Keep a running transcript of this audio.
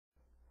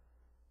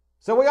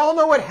So we all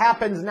know what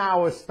happens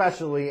now,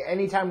 especially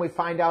anytime we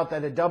find out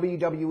that a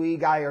WWE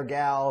guy or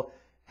gal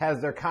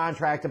has their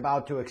contract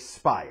about to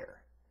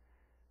expire.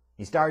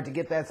 You start to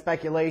get that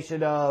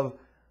speculation of,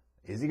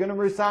 is he going to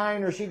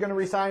resign or is she going to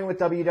resign with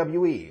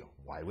WWE?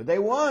 Why would they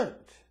want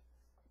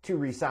to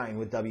resign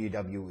with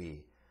WWE?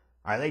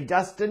 Are they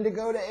destined to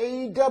go to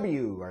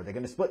AEW? Are they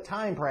going to split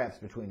time perhaps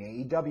between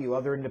AEW,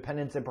 other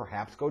independents, and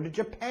perhaps go to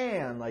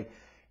Japan? Like,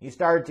 you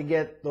start to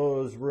get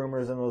those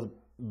rumors and those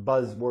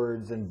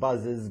buzzwords and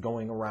buzzes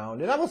going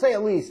around. And I will say,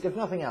 at least, if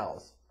nothing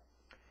else,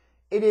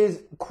 it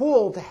is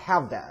cool to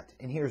have that.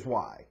 And here's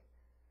why.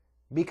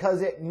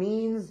 Because it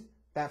means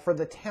that for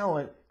the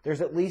talent, there's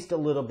at least a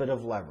little bit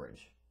of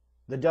leverage.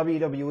 The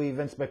WWE,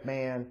 Vince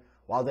McMahon,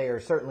 while they are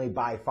certainly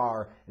by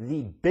far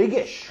the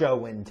biggest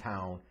show in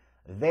town,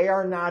 they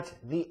are not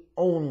the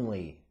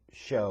only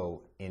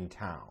show in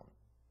town.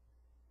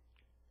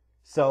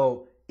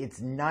 So it's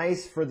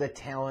nice for the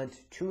talent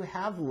to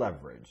have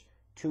leverage,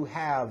 to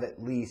have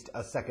at least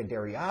a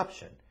secondary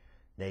option.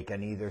 They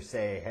can either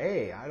say,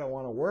 hey, I don't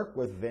want to work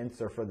with Vince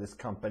or for this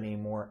company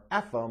more,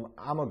 F them,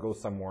 I'm going to go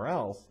somewhere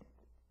else.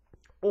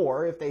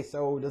 Or if they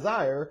so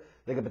desire,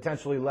 they could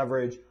potentially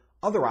leverage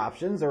other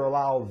options or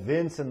allow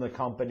Vince and the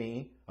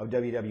company of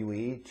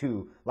WWE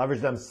to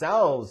leverage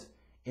themselves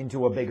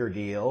into a bigger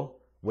deal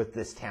with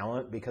this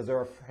talent because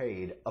they're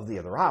afraid of the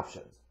other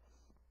options.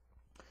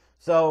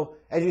 So,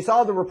 as you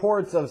saw the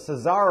reports of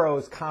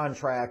Cesaro's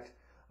contract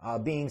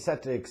being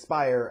set to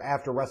expire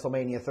after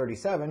WrestleMania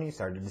 37, you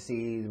started to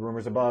see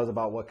rumors and buzz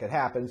about what could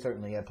happen.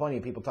 Certainly, you had plenty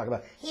of people talking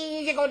about, he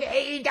needs to go to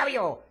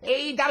AEW.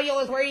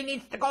 AEW is where he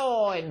needs to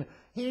go, and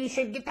he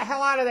should get the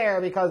hell out of there,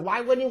 because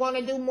why wouldn't he want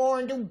to do more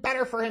and do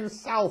better for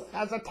himself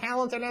as a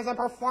talent and as a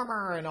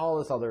performer, and all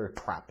this other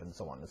crap and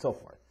so on and so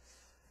forth.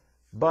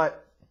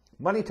 But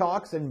money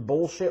talks and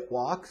bullshit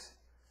walks,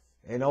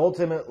 and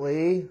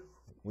ultimately,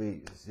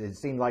 it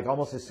seemed like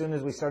almost as soon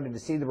as we started to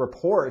see the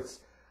reports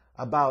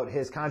about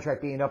his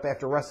contract being up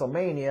after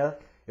WrestleMania,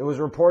 it was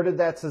reported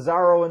that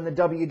Cesaro and the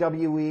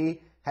WWE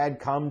had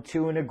come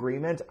to an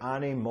agreement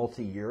on a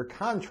multi-year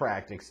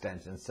contract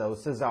extension. So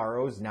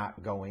Cesaro's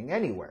not going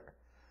anywhere,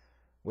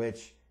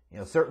 which,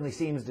 certainly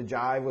seems to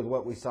jive with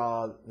what we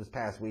saw this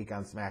past week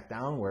on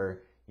SmackDown,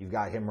 where you've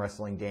got him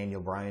wrestling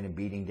Daniel Bryan and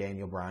beating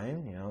Daniel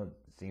Bryan.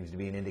 It seems to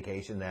be an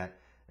indication that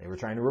they were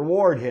trying to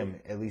reward him,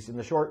 at least in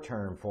the short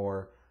term,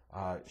 for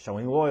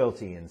showing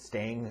loyalty and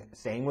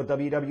staying with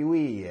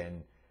WWE,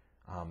 and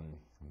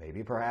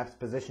maybe perhaps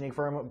positioning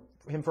for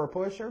him for a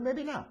push, or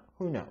maybe not.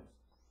 Who knows?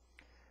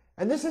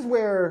 And this is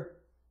where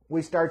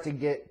we start to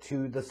get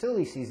to the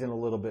silly season a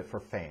little bit for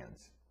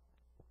fans.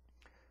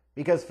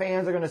 Because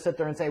fans are going to sit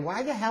there and say,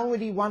 why the hell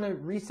would he want to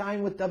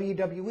re-sign with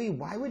WWE?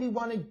 Why would he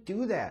want to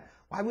do that?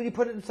 Why would he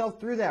put himself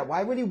through that?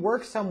 Why would he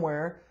work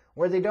somewhere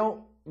where they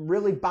don't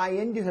really buy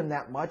into him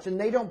that much and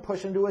they don't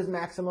push him to his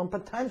maximum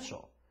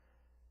potential?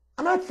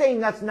 I'm not saying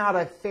that's not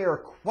a fair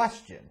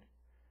question,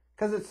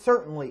 because it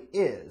certainly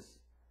is.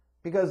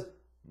 Because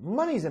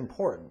money's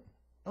important.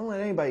 Don't let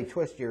anybody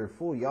twist you or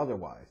fool you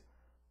otherwise.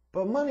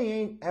 But money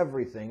ain't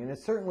everything, and it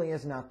certainly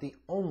is not the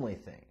only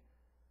thing.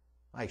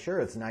 Like,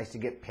 sure, it's nice to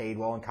get paid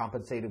well and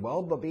compensated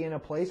well, but be in a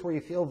place where you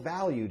feel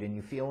valued and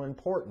you feel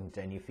important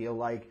and you feel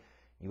like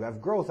you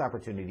have growth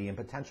opportunity and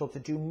potential to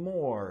do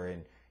more,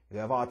 and you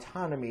have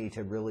autonomy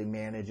to really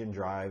manage and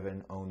drive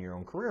and own your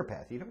own career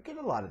path. You don't get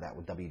a lot of that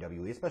with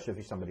WWE, especially if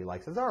you're somebody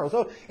like Cesaro.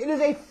 So it is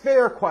a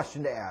fair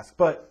question to ask.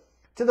 But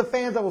to the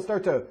fans that will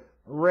start to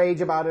rage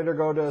about it or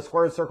go to a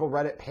Squared Circle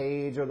Reddit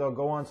page, or they'll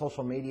go on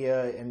social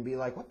media and be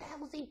like, what the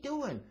hell is he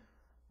doing?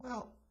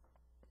 Well,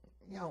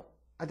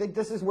 I think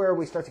this is where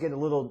we start to get a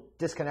little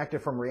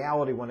disconnected from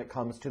reality when it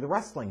comes to the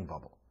wrestling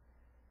bubble.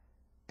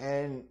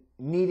 And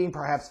needing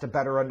perhaps to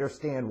better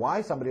understand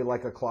why somebody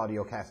like a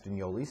Claudio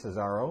Castagnoli,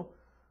 Cesaro,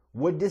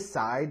 would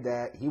decide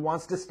that he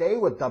wants to stay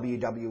with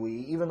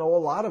WWE, even though a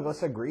lot of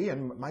us agree,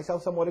 and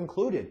myself somewhat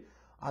included,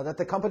 that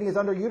the company has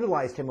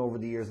underutilized him over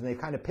the years, and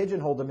they've kind of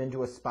pigeonholed him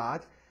into a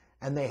spot,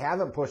 and they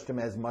haven't pushed him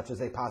as much as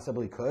they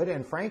possibly could.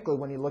 And frankly,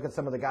 when you look at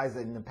some of the guys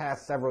in the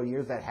past several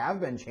years that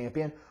have been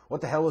champion, what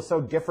the hell is so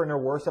different or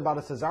worse about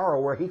a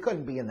Cesaro where he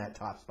couldn't be in that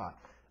top spot?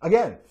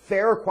 Again,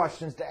 fair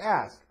questions to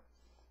ask.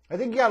 I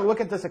think you got to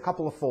look at this a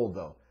couple of fold,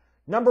 though.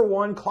 Number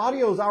one,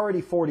 Claudio's already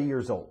 40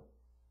 years old.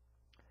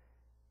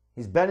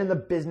 He's been in the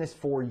business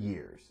for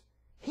years.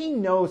 He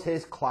knows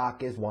his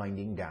clock is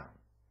winding down.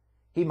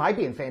 He might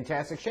be in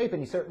fantastic shape,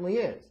 and he certainly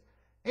is.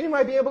 And he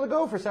might be able to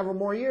go for several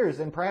more years,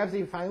 and perhaps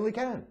he finally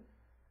can.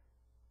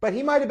 But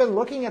he might have been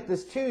looking at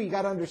this too, you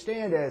got to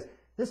understand, as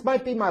this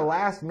might be my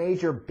last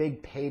major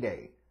big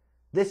payday.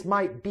 This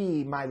might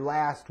be my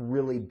last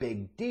really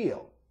big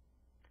deal.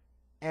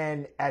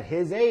 And at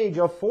his age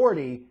of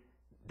 40,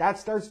 that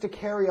starts to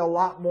carry a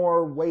lot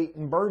more weight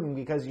and burden,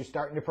 because you're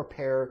starting to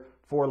prepare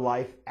for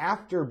life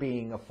after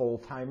being a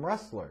full-time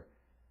wrestler.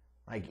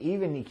 Like,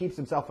 even he keeps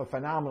himself in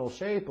phenomenal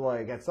shape,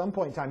 like at some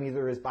point in time,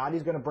 either his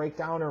body's going to break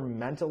down, or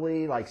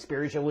mentally, like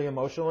spiritually,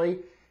 emotionally,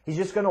 he's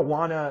just going to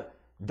want to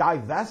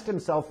divest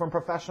himself from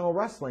professional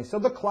wrestling. So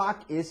the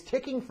clock is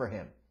ticking for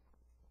him.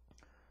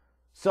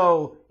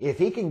 So if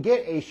he can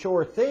get a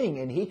sure thing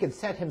and he can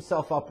set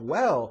himself up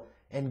well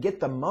and get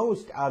the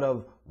most out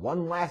of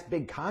one last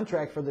big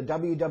contract for the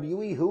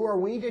WWE, who are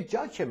we to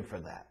judge him for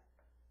that?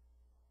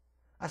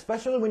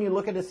 Especially when you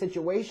look at a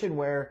situation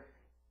where,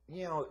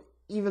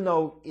 even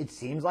though it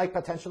seems like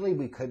potentially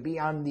we could be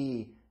on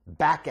the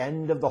back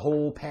end of the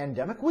whole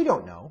pandemic, we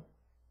don't know.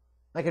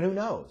 And who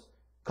knows?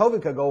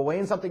 COVID could go away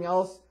and something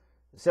else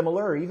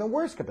similar or even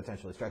worse could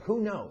potentially strike.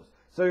 Who knows?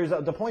 So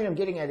the point I'm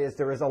getting at is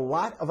there is a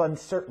lot of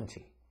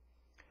uncertainty.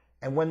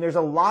 And when there's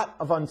a lot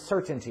of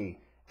uncertainty,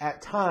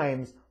 at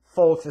times,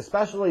 folks,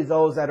 especially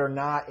those that are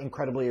not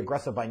incredibly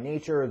aggressive by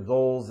nature,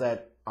 those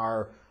that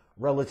are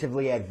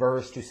relatively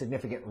adverse to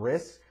significant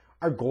risks,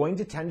 are going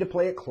to tend to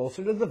play it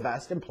closer to the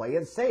vest and play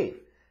it safe.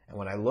 And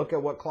when I look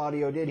at what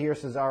Claudio did here,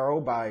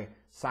 Ceasro, by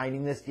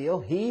signing this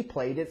deal, he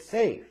played it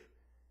safe.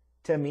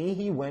 To me,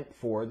 he went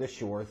for the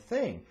sure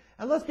thing.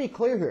 And let's be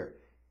clear here.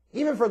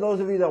 Even for those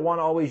of you that want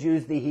to always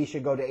use he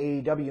should go to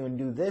AEW and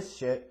do this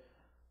shit,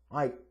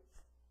 a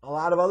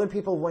lot of other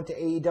people went to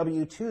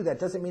AEW too. That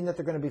doesn't mean that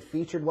they're going to be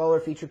featured well or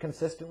featured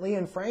consistently.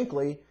 And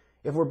frankly,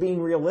 if we're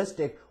being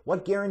realistic,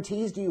 what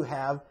guarantees do you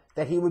have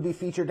that he would be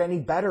featured any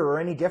better or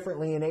any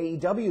differently in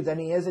AEW than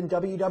he is in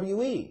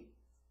WWE?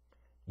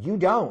 You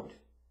don't.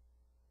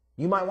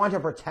 You might want to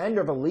pretend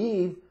or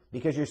believe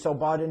because you're so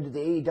bought into the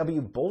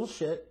AEW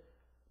bullshit.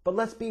 But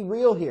let's be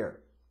real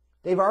here.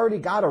 They've already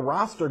got a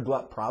roster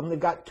glut problem. They've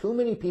got too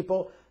many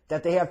people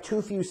that they have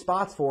too few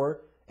spots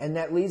for, and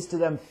that leads to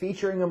them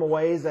featuring them in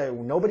ways that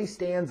nobody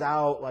stands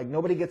out,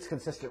 nobody gets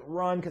consistent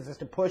run,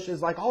 consistent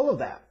pushes, all of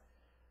that.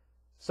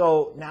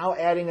 So now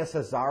adding a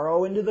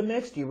Ceasro into the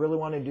mix, do you really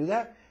want to do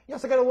that? You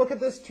also got to look at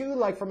this too,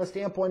 from a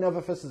standpoint of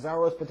if a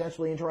Ceasro is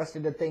potentially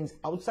interested in things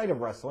outside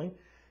of wrestling.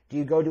 Do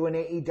you go to an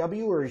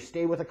AEW or you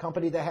stay with a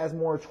company that has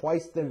more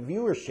twice the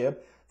viewership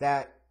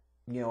that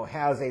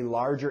has a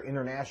larger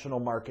international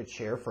market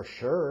share for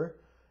sure,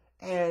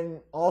 and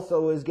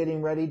also is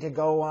getting ready to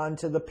go on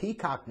to the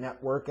Peacock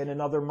network in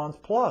another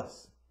month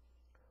plus,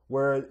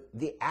 where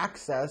the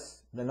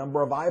access, the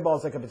number of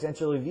eyeballs that could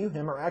potentially view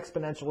him are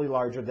exponentially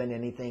larger than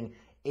anything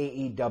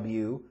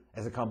AEW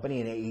as a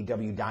company and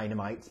AEW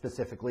Dynamite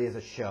specifically as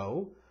a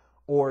show,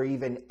 or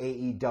even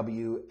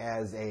AEW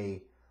as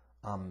a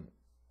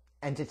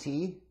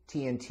entity,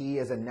 TNT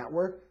as a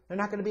network. They're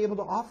not going to be able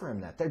to offer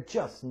him that. They're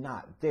just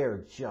not.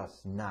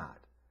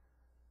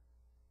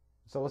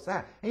 So what's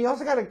that? And you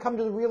also got to come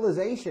to the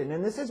realization,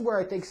 and this is where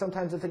I think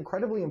sometimes it's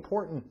incredibly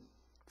important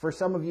for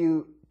some of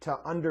you to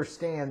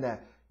understand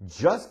that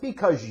just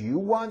because you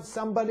want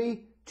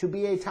somebody to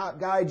be a top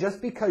guy,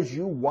 just because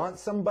you want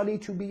somebody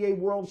to be a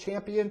world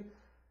champion,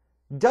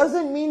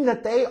 doesn't mean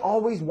that they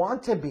always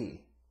want to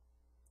be.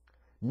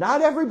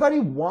 Not everybody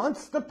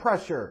wants the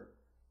pressure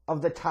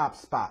of the top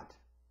spot.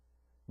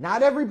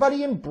 Not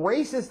everybody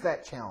embraces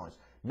that challenge.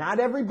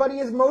 Not everybody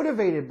is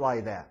motivated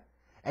by that.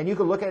 And you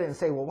could look at it and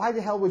say, well, why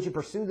the hell would you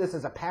pursue this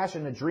as a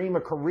passion, a dream,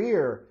 a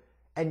career,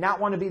 and not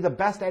want to be the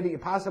best at it you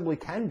possibly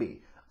can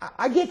be?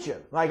 I get you.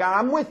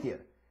 I'm with you.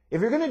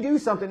 If you're going to do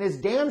something, it's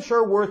damn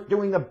sure worth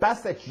doing the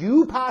best that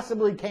you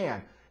possibly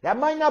can. That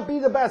might not be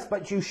the best,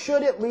 but you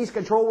should at least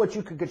control what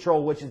you can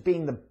control, which is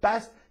being the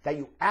best that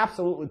you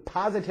absolutely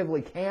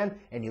positively can,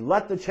 and you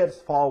let the chips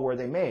fall where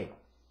they may.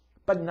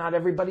 But not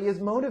everybody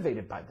is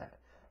motivated by that.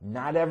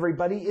 Not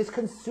everybody is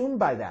consumed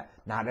by that.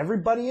 Not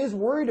everybody is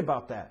worried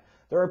about that.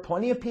 There are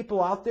plenty of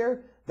people out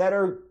there that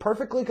are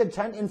perfectly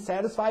content and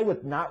satisfied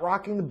with not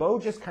rocking the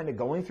boat, just kind of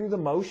going through the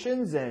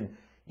motions and,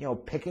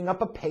 picking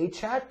up a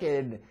paycheck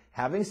and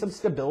having some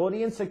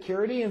stability and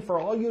security. And for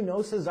all you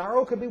know,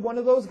 Ceasro could be one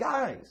of those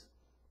guys.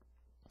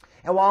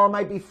 And while it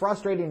might be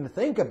frustrating to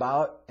think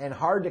about and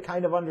hard to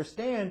kind of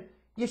understand,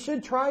 you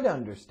should try to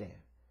understand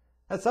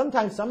that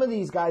sometimes some of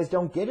these guys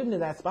don't get into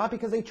that spot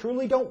because they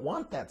truly don't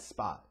want that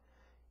spot.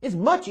 It's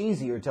much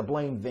easier to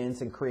blame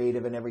Vince and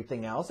creative and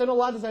everything else. And a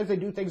lot of times they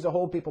do things to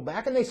hold people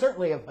back, and they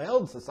certainly have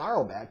held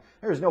Ceasro back.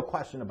 There's no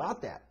question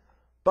about that.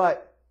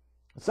 But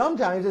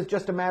sometimes it's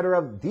just a matter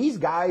of these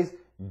guys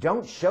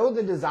don't show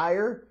the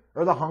desire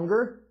or the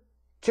hunger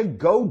to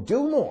go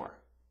do more.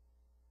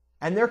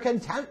 And they're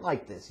content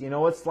like this.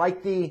 It's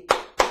like the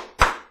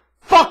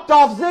fucked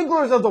off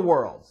Zigglers of the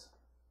world.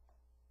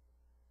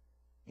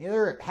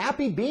 They're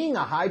happy being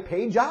a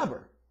high-paid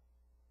jobber.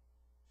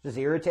 Just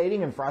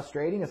irritating and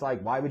frustrating. It's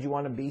like, why would you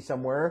want to be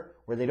somewhere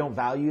where they don't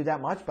value you that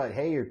much, but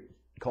hey, you're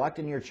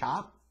collecting your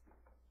chop?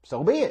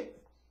 So be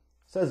it.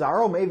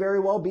 Ceasro may very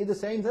well be the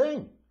same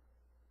thing.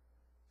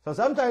 So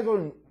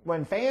sometimes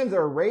when fans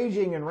are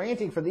raging and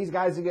ranting for these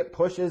guys to get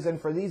pushes and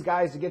for these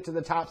guys to get to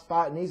the top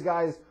spot and these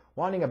guys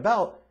wanting a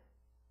belt,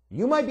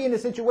 you might be in a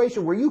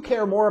situation where you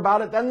care more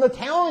about it than the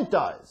talent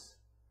does.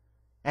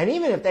 And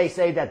even if they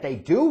say that they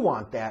do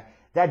want that,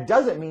 that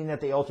doesn't mean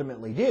that they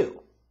ultimately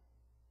do.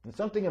 It's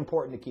something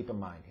important to keep in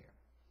mind here.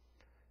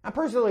 Now,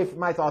 personally,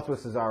 my thoughts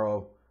with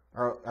Ceasro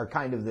are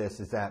kind of this,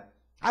 is that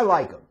I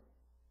like him.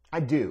 I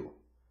do.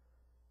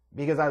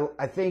 Because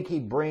I think he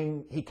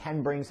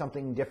can bring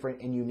something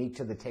different and unique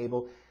to the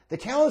table. The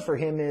challenge for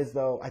him is,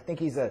 though, I think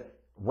he's a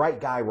right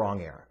guy,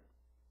 wrong era.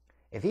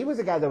 If he was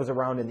a guy that was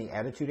around in the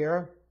Attitude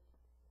Era,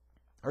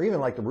 or even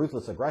like the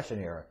Ruthless Aggression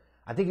Era,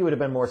 I think he would have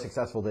been more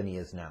successful than he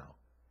is now.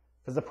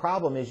 Because the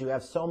problem is you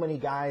have so many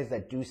guys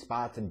that do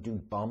spots and do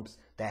bumps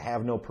that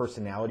have no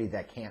personality,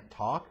 that can't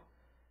talk,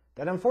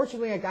 that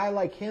unfortunately a guy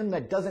like him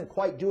that doesn't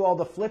quite do all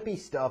the flippy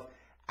stuff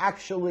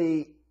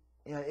actually,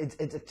 you know, it's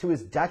to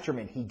his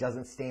detriment. He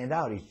doesn't stand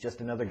out. He's just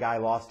another guy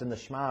lost in the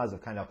schmaz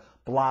of kind of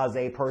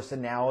blasé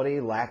personality,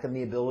 lacking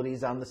the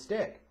abilities on the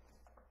stick.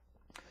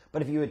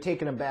 But if you had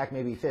taken him back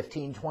maybe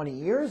 15, 20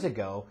 years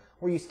ago,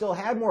 where you still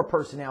had more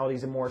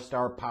personalities and more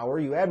star power,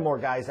 you had more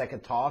guys that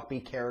could talk, be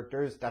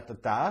characters,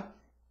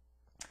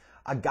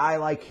 a guy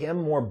like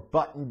him, more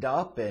buttoned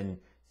up and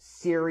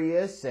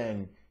serious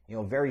and, you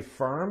know, very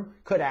firm,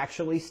 could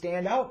actually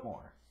stand out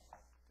more.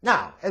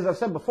 Now, as I've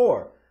said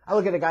before, I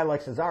look at a guy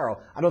like Ceasro,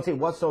 I don't see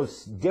what's so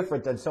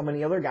different than so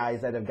many other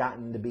guys that have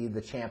gotten to be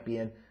the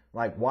champion,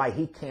 like why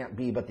he can't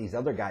be but these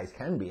other guys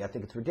can be. I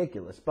think it's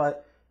ridiculous.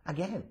 But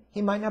again,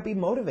 he might not be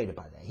motivated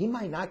by that. He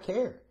might not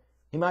care.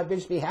 He might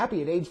just be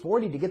happy at age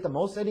 40 to get the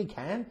most that he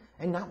can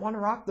and not want to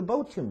rock the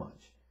boat too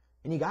much.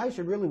 And you guys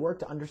should really work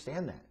to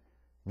understand that.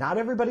 Not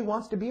everybody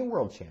wants to be a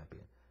world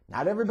champion.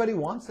 Not everybody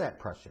wants that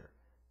pressure.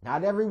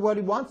 Not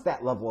everybody wants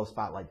that level of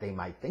spotlight. They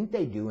might think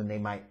they do, and they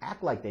might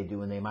act like they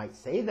do, and they might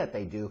say that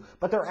they do,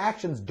 but their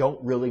actions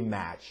don't really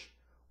match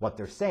what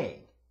they're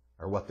saying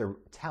or what they're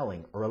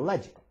telling or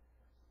alleging.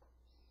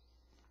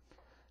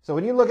 So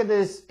when you look at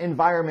this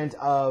environment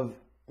of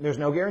there's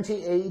no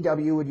guarantee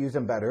AEW would use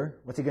him better,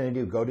 what's he going to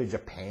do? Go to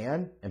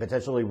Japan and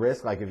potentially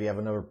risk, like if you have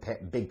another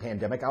big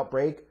pandemic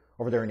outbreak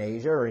over there in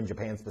Asia or in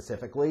Japan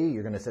specifically,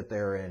 you're going to sit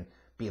there and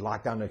be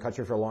locked down in the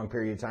country for a long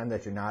period of time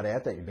that you're not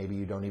at, that maybe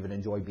you don't even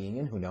enjoy being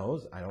in. Who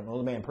knows? I don't know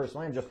the man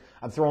personally.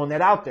 I'm throwing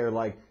that out there.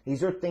 Like,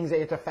 these are things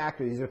they have to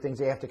factor. These are things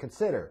they have to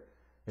consider.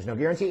 There's no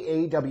guarantee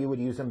AEW would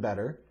use him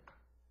better.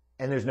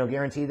 And there's no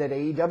guarantee that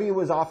AEW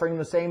was offering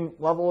the same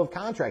level of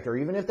contract, or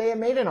even if they had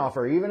made an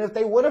offer, even if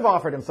they would have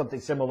offered him something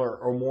similar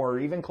or more, or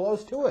even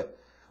close to it.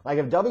 Like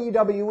if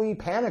WWE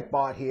panic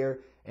bought here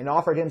and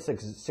offered him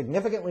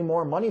significantly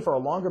more money for a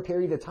longer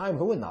period of time,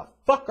 who in the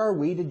fuck are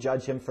we to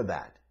judge him for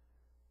that?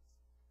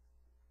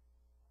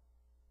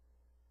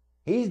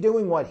 He's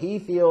doing what he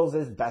feels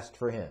is best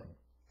for him,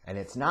 and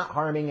it's not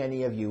harming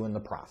any of you in the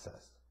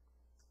process.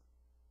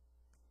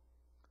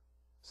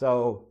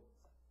 So,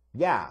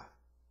 yeah,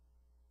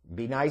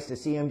 be nice to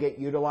see him get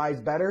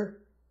utilized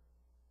better,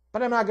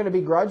 but I'm not going to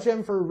begrudge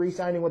him for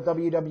re-signing with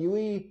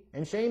WWE,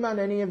 and shame on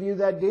any of you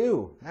that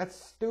do.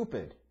 That's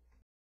stupid.